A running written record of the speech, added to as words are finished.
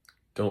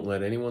Don't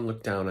let anyone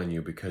look down on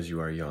you because you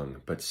are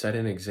young, but set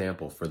an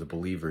example for the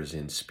believers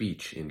in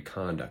speech, in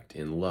conduct,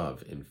 in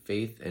love, in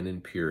faith, and in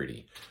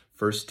purity.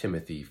 1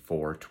 Timothy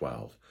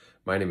 4:12.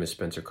 My name is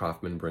Spencer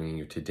Coffman, bringing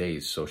you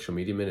today's Social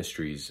Media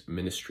Ministries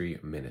Ministry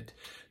Minute.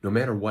 No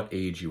matter what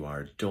age you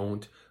are,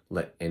 don't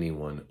let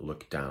anyone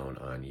look down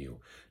on you.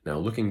 Now,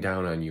 looking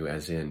down on you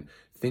as in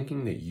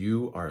thinking that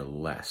you are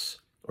less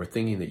or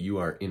thinking that you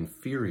are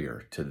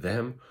inferior to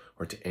them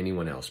or to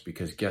anyone else,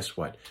 because guess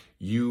what?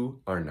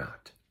 You are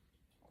not.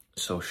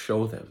 So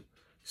show them,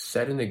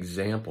 set an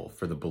example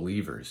for the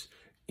believers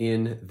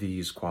in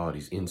these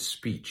qualities, in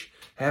speech.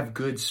 Have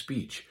good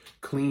speech,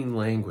 clean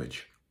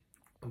language,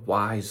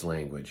 wise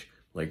language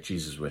like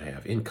Jesus would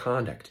have. In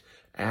conduct,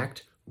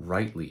 act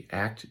rightly,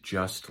 act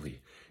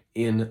justly.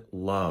 In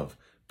love,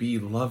 be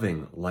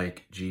loving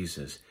like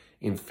Jesus.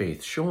 In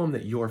faith, show them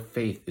that your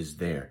faith is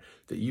there,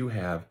 that you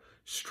have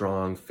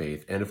strong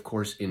faith. And of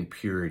course, in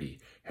purity,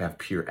 have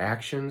pure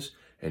actions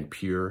and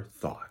pure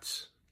thoughts.